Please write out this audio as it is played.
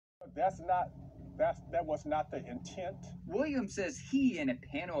That was not the intent. Williams says he and a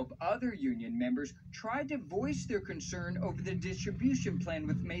panel of other union members tried to voice their concern over the distribution plan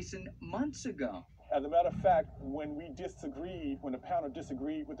with Mason months ago. As a matter of fact, when the panel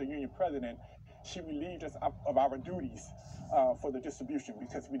disagreed with the union president, she relieved us of our duties for the distribution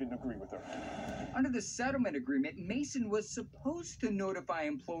because we didn't agree with her. Under the settlement agreement, Mason was supposed to notify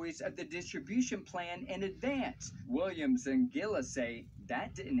employees of the distribution plan in advance. Williams and Gillis say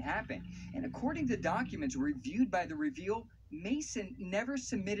that didn't happen. And according to documents reviewed by the Reveal, Mason never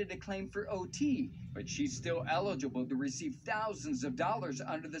submitted a claim for OT, but she's still eligible to receive thousands of dollars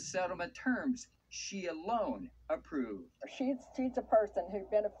under the settlement terms she alone approved. She's a person who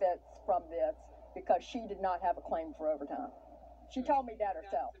benefits from this because she did not have a claim for overtime. She told me that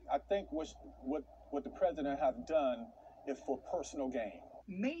herself. I think what the president has done is for personal gain.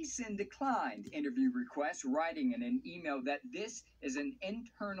 Mason declined interview requests, writing in an email that this is an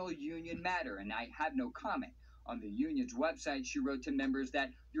internal union matter and I have no comment. On the union's website, she wrote to members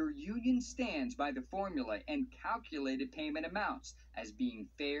that your union stands by the formula and calculated payment amounts as being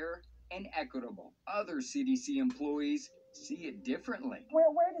fair and equitable. Other CDC employees see it differently. Where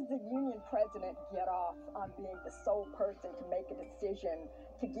does the union president get off on being the sole person to make a decision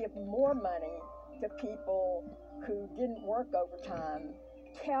to give more money to people who didn't work overtime,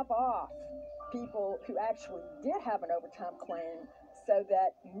 cap off people who actually did have an overtime claim, so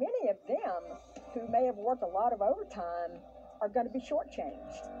that many of them who may have worked a lot of overtime are going to be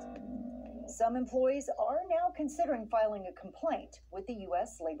shortchanged? Some employees are now considering filing a complaint with the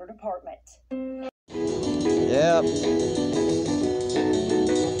U.S. Labor Department. Yep.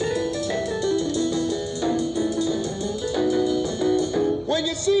 When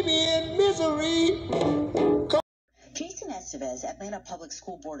you see me in misery. Estevez, Atlanta Public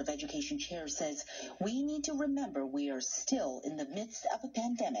School Board of Education chair, says we need to remember we are still in the midst of a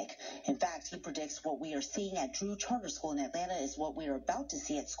pandemic. In fact, he predicts what we are seeing at Drew Charter School in Atlanta is what we are about to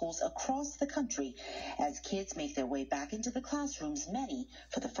see at schools across the country as kids make their way back into the classrooms, many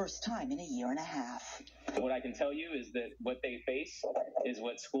for the first time in a year and a half. What I can tell you is that what they face is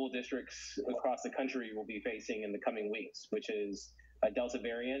what school districts across the country will be facing in the coming weeks, which is a Delta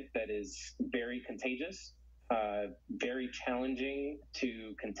variant that is very contagious, very challenging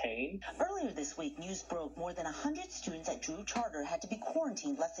to contain. Earlier this week, news broke more than 100 students at Drew Charter had to be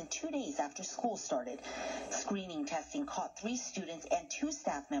quarantined less than 2 days after school started. Screening testing caught 3 students and 2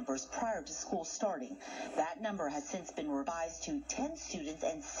 staff members prior to school starting. That number has since been revised to 10 students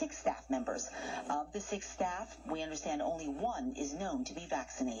and 6 staff members. Of the 6 staff, we understand only 1 is known to be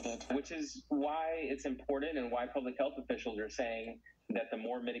vaccinated. Which is why it's important and why public health officials are saying that the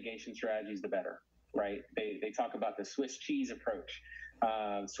more mitigation strategies, the better. Right? They talk about the Swiss cheese approach.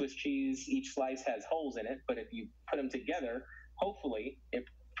 Swiss cheese, each slice has holes in it, but if you put them together, hopefully it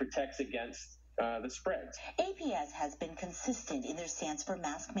protects against the spreads. APS has been consistent in their stance for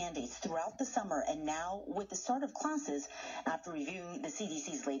mask mandates throughout the summer, and now with the start of classes, after reviewing the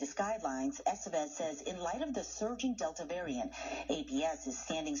CDC's latest guidelines, Estevez says in light of the surging Delta variant, APS is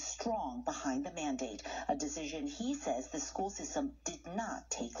standing strong behind the mandate, a decision he says the school system did not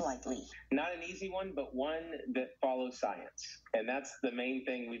take lightly. Not an easy one, but one that follows science. And that's the main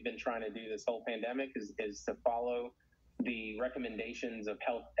thing we've been trying to do this whole pandemic is to follow the recommendations of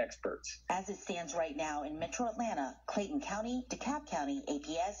health experts. As it stands right now in Metro Atlanta, Clayton County, DeKalb County,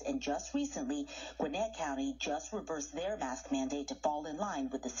 APS, and just recently, Gwinnett County just reversed their mask mandate to fall in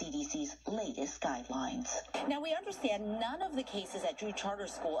line with the CDC's latest guidelines. Now, we understand none of the cases at Drew Charter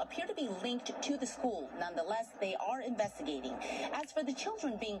School appear to be linked to the school. Nonetheless, they are investigating. As for the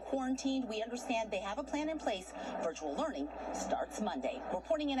children being quarantined, we understand they have a plan in place. Virtual learning starts Monday.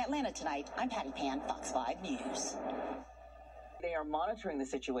 Reporting in Atlanta tonight, I'm Patty Pan, Fox 5 News. They are monitoring the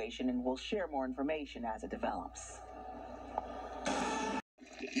situation and will share more information as it develops.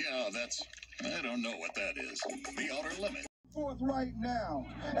 Yeah, I don't know what that is. The outer limit. Forth right now,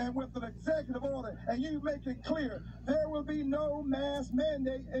 and with an executive order, and you make it clear, there will be no mask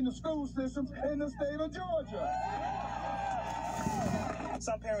mandate in the school systems in the state of Georgia.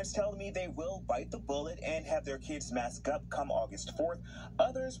 Some parents tell me they will bite the bullet and have their kids mask up come August 4th.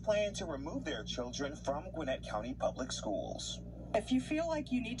 Others plan to remove their children from Gwinnett County Public Schools. If you feel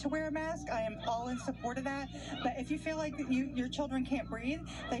like you need to wear a mask, I am all in support of that. But if you feel like your children can't breathe,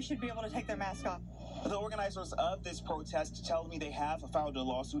 they should be able to take their mask off. The organizers of this protest tell me they have filed a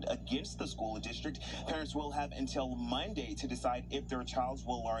lawsuit against the school district. Parents will have until Monday to decide if their child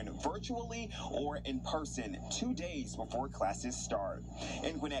will learn virtually or in person 2 days before classes start.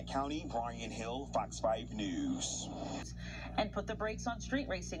 In Gwinnett County, Brian Hill, Fox 5 News. and put the brakes on street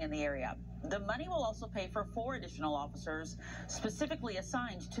racing in the area. The money will also pay for 4 additional officers specifically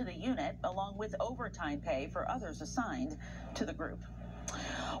assigned to the unit, along with overtime pay for others assigned to the group.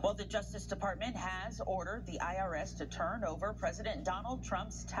 Well, the Justice Department has ordered the IRS to turn over President Donald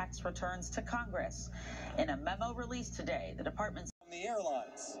Trump's tax returns to Congress. In a memo released today, the department from the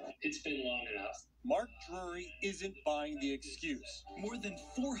airlines. It's been long enough. Mark Drury isn't buying the excuse. More than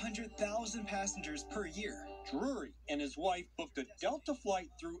 400,000 passengers per year. Drury and his wife booked a Delta flight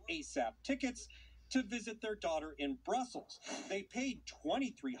through ASAP Tickets to visit their daughter in Brussels. They paid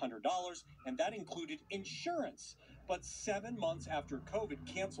 $2,300, and that included insurance. But 7 months after COVID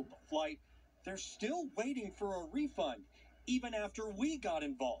canceled the flight, they're still waiting for a refund, even after we got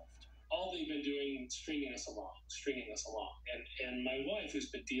involved. All they've been doing is stringing us along. And my wife, who's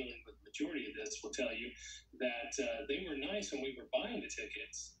been dealing with the majority of this, will tell you that they were nice when we were buying the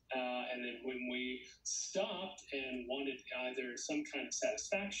tickets. And then when we stopped and wanted either some kind of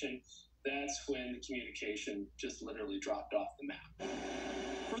satisfaction, that's when the communication just literally dropped off the map.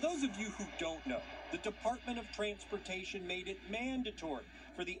 For those of you who don't know, the Department of Transportation made it mandatory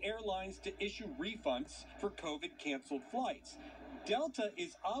for the airlines to issue refunds for COVID-canceled flights. Delta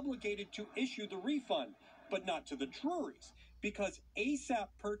is obligated to issue the refund, but not to the Drurys. Because ASAP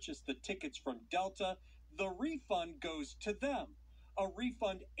purchased the tickets from Delta, the refund goes to them. A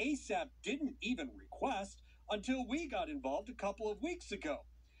refund ASAP didn't even request until we got involved a couple of weeks ago.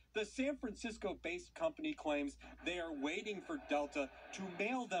 The San Francisco-based company claims they are waiting for Delta to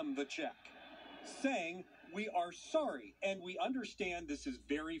mail them the check, saying, "We are sorry, and we understand this is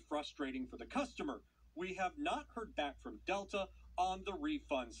very frustrating for the customer. We have not heard back from Delta on the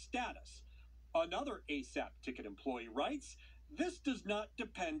refund status." Another ASAP ticket employee writes, "This does not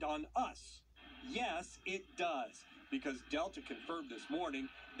depend on us." Yes, it does, because Delta confirmed this morning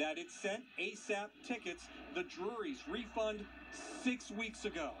that it sent ASAP tickets the Drury's refund 6 weeks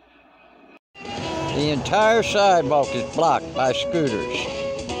ago. The entire sidewalk is blocked by scooters.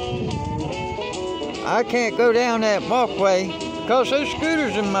 I can't go down that walkway because there's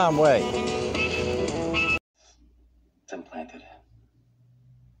scooters in my way. It's implanted.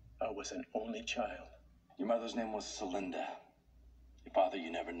 I was an only child. Your mother's name was Celinda. Your father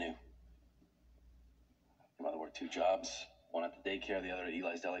you never knew. Your mother worked 2 jobs, one at the daycare, the other at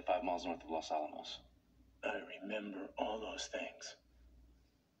Eli's Deli, 5 miles north of Los Alamos. I remember all those things.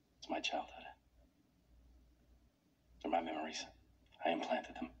 It's my childhood. They're my memories. I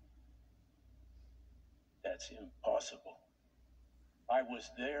implanted them. That's impossible. I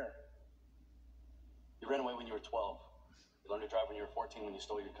was there. You ran away when you were 12. You learned to drive when you were 14 when you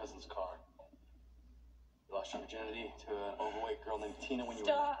stole your cousin's car. You lost your virginity to an overweight girl named Tina when you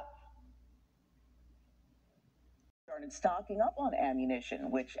were... Started stocking up on ammunition,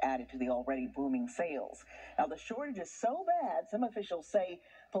 which added to the already booming sales. Now, the shortage is so bad, some officials say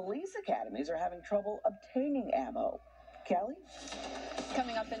police academies are having trouble obtaining ammo. Kelly?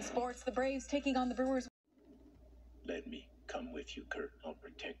 Coming up in sports, the Braves taking on the Brewers. Let me come with you, Kurt. I'll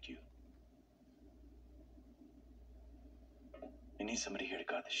protect you. We need somebody here to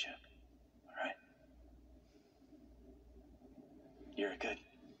guard the ship. All right? You're good.